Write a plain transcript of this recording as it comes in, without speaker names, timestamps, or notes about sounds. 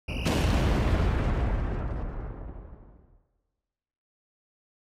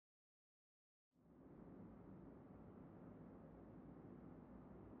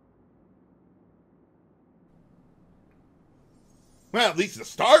Well, at least the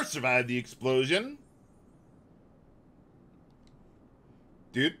star survived the explosion.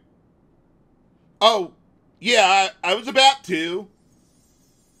 Dude. Oh, yeah, I was about to.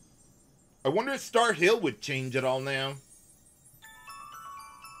 I wonder if Star Hill would change at all now.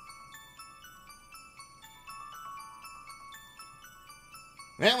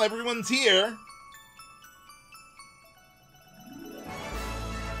 Well, everyone's here.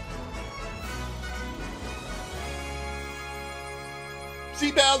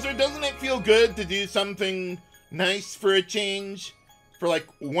 See, Bowser, doesn't it feel good to do something nice for a change? For like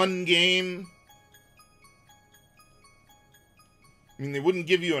one game? I mean, they wouldn't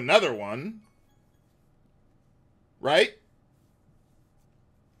give you another one. Right?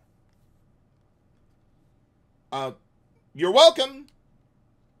 You're welcome.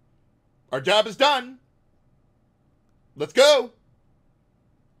 Our job is done. Let's go.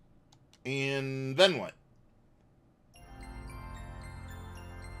 And then what?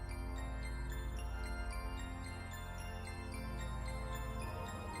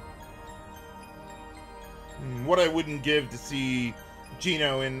 What I wouldn't give to see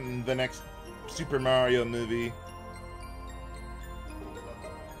Geno in the next Super Mario movie.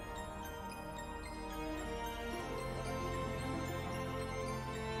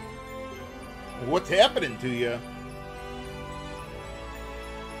 What's happening to you?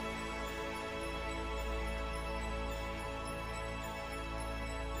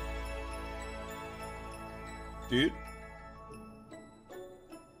 Dude?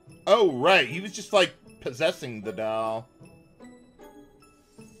 Oh, right. He was just like possessing the doll.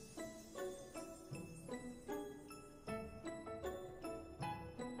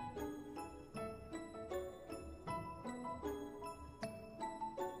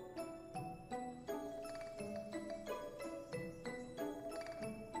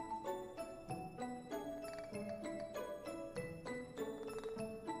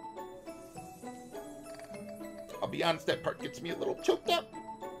 I'll be honest, that part gets me a little choked up.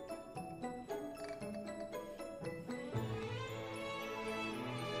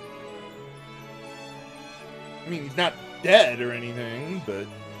 I mean, he's not dead or anything, but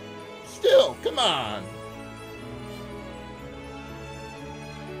still, come on.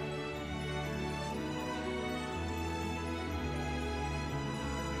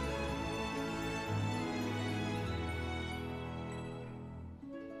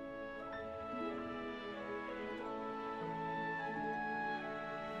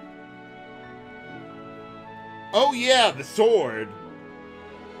 Oh yeah, the sword.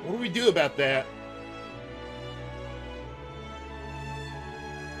 What do we do about that?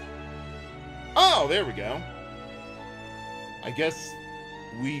 Oh, there we go. I guess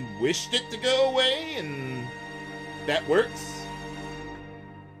we wished it to go away, and that works.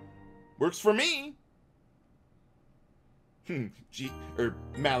 Works for me.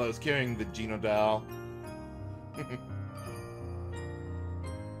 Mallow's carrying the Geno doll.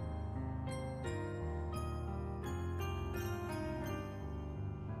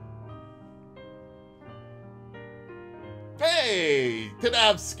 Hey,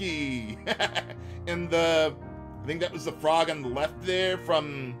 Tadavsky! And I think that was the frog on the left there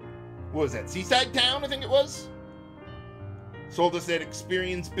from, what was that, Seaside Town, I think it was? Sold us that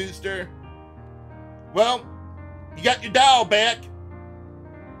experience booster. Well, you got your doll back.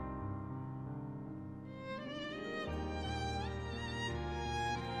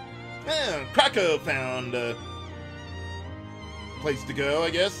 Krakow found a place to go,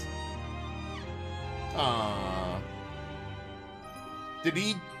 I guess. Aww. Did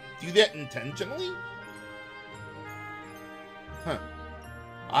he do that intentionally? Huh.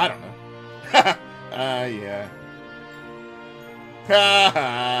 I don't know. Yeah.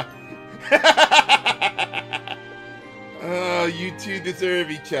 Oh, you two deserve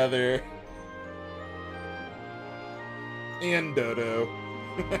each other. And Dodo.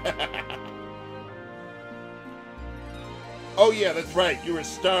 Oh yeah, that's right. You were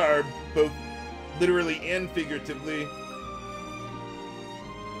starved, both literally and figuratively.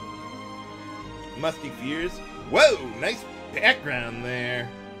 Musty Fears. Whoa, nice background there.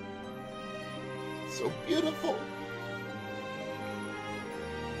 So beautiful.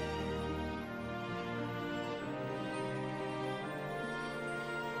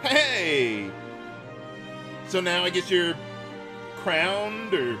 Hey! So now I guess you're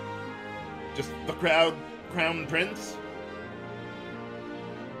crowned, or just the crown prince?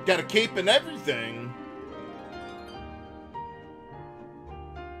 Got a cape and everything.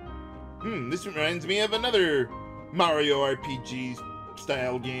 This reminds me of another Mario RPG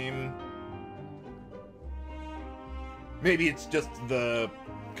style game. Maybe it's just the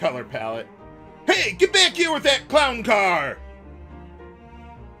color palette. Hey, get back here with that clown car!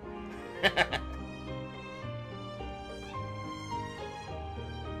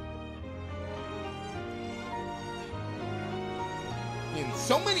 And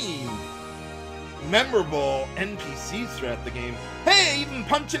so many memorable NPCs throughout the game. Hey, even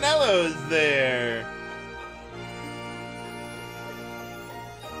Punchinello is there.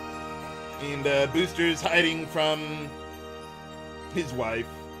 And Booster's hiding from his wife.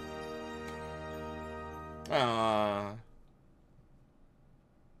 Aww.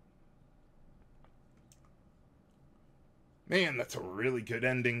 Man, that's a really good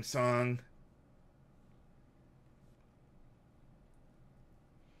ending song.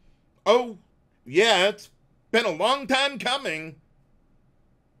 Oh, yeah, it's been a long time coming.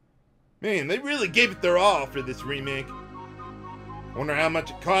 Man, they really gave it their all for this remake. Wonder how much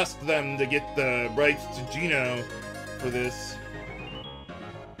it cost them to get the rights to Geno for this.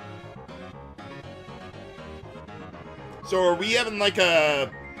 So are we having like a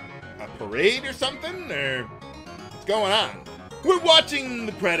parade or something? Or what's going on? We're watching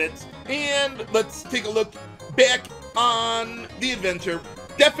the credits, and let's take a look back on the adventure.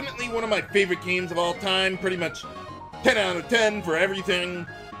 Definitely one of my favorite games of all time. Pretty much 10 out of 10 for everything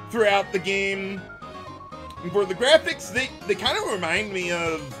throughout the game. And for the graphics, they kind of remind me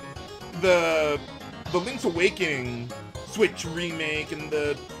of the Link's Awakening Switch remake and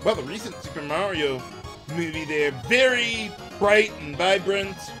the recent Super Mario movie there. Very bright and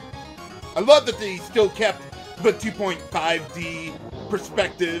vibrant. I love that they still kept the 2.5D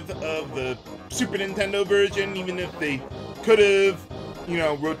perspective of the Super Nintendo version, even if they could have, you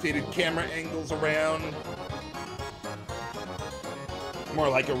know, rotated camera angles around. More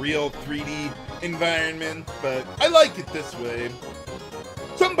like a real 3D environment, but I like it this way.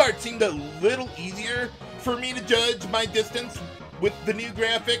 Some parts seemed a little easier for me to judge my distance with the new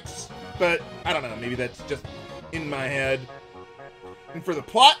graphics, but I don't know, maybe that's just in my head. And for the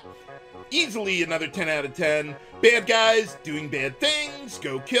plot, easily another 10 out of 10. Bad guys doing bad things,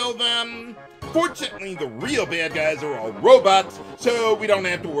 go kill them. Fortunately, the real bad guys are all robots, so we don't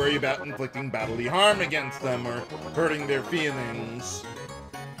have to worry about inflicting bodily harm against them or hurting their feelings.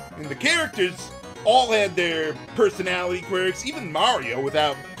 And the characters all had their personality quirks, even Mario,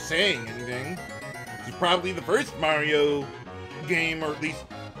 without saying anything. This is probably the first Mario game, or at least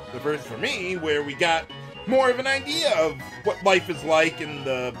the first for me, where we got more of an idea of what life is like in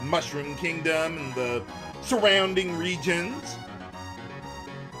the Mushroom Kingdom and the surrounding regions.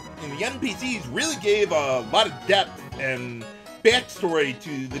 And the NPCs really gave a lot of depth and backstory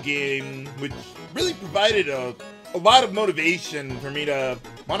to the game, which really provided a lot of motivation for me to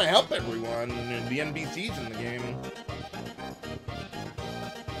want to help everyone and the NPCs in the game.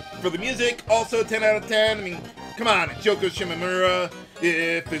 For the music, also 10 out of 10. I mean, come on, it's Yoko Shimomura.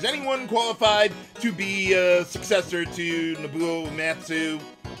 If there's anyone qualified to be a successor to Nobuo Uematsu,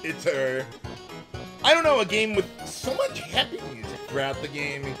 it's her. I don't know, a game with so much happy music throughout the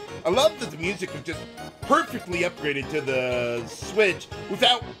game. I love that the music was just perfectly upgraded to the Switch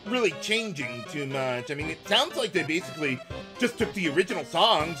without really changing too much. I mean, it sounds like they basically just took the original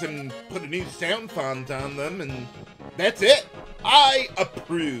songs and put a new sound font on them, and that's it. I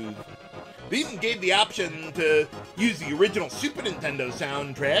approve. They even gave the option to use the original Super Nintendo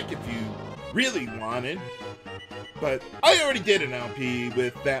soundtrack if you really wanted. But I already did an LP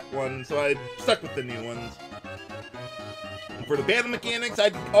with that one, so I stuck with the new ones. And for the battle mechanics,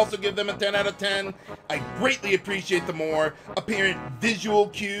 I'd also give them a 10 out of 10. I greatly appreciate the more apparent visual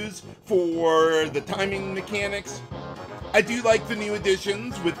cues for the timing mechanics. I do like the new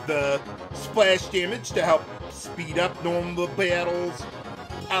additions with the splash damage to help speed up normal battles,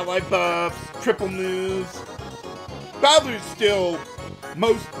 ally buffs, triple moves. Bowser's still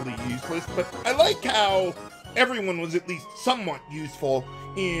mostly useless, but I like how everyone was at least somewhat useful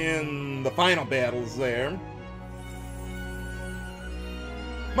in the final battles there.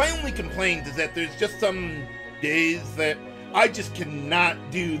 My only complaint is that there's just some days that I just cannot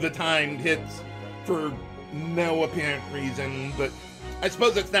do the timed hits for no apparent reason, but I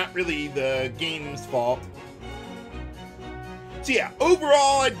suppose that's not really the game's fault. So yeah,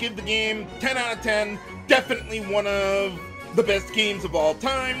 overall I'd give the game 10 out of 10. Definitely one of the best games of all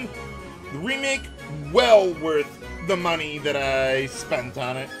time. The remake, well worth the money that I spent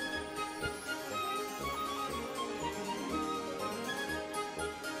on it.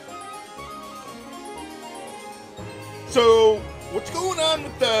 So, what's going on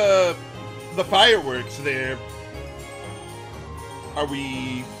with the fireworks there? Are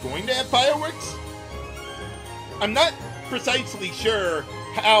we going to have fireworks? I'm not precisely sure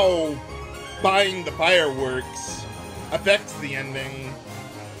how buying the fireworks affects the ending.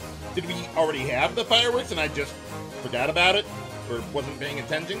 Did we already have the fireworks and I just forgot about it? or wasn't paying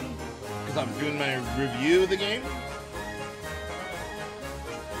attention because I'm doing my review of the game.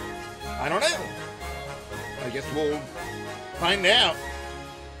 I don't know. I guess we'll find out.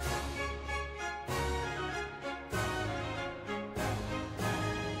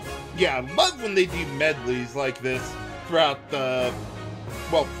 Yeah, I love when they do medleys like this throughout the,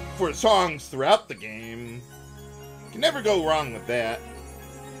 well, for songs throughout the game. You can never go wrong with that.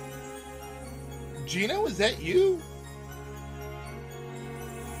 Geno, is that you?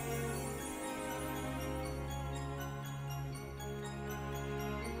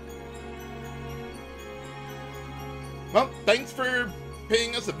 Well, thanks for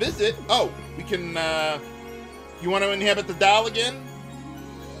paying us a visit. Oh, we can, you want to inhabit the doll again?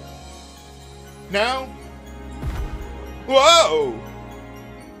 No? Whoa!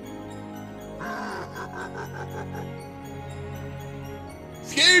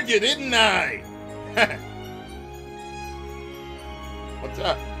 Scared you, didn't I? What's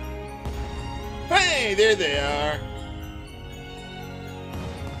up? Hey, there they are.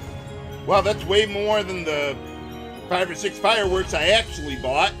 Wow, that's way more than the 5 or 6 fireworks I actually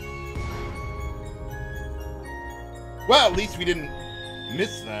bought. Well, at least we didn't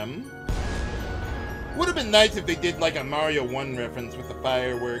miss them. Would have been nice if they did like a Mario 1 reference with the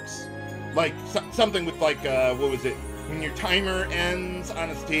fireworks. Like, something with like, what was it? When your timer ends on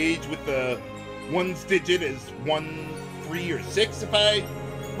a stage with the 1's digit is 1, 3, or 6, if I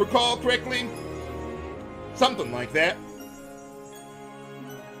recall correctly. Something like that.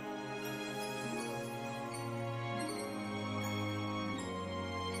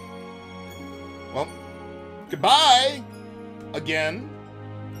 Well, goodbye! Again.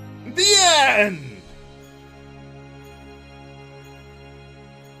 The end!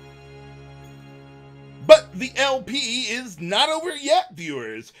 But the LP is not over yet,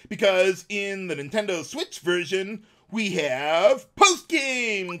 viewers, because in the Nintendo Switch version, we have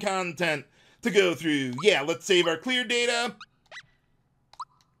post-game content to go through. Yeah, let's save our clear data.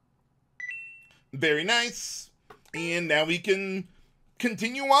 Very nice. And now we can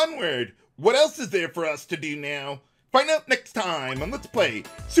continue onward. What else is there for us to do now? Find out next time on Let's Play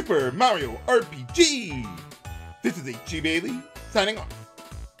Super Mario RPG. This is H.G. Bailey, signing off.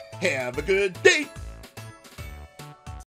 Have a good day.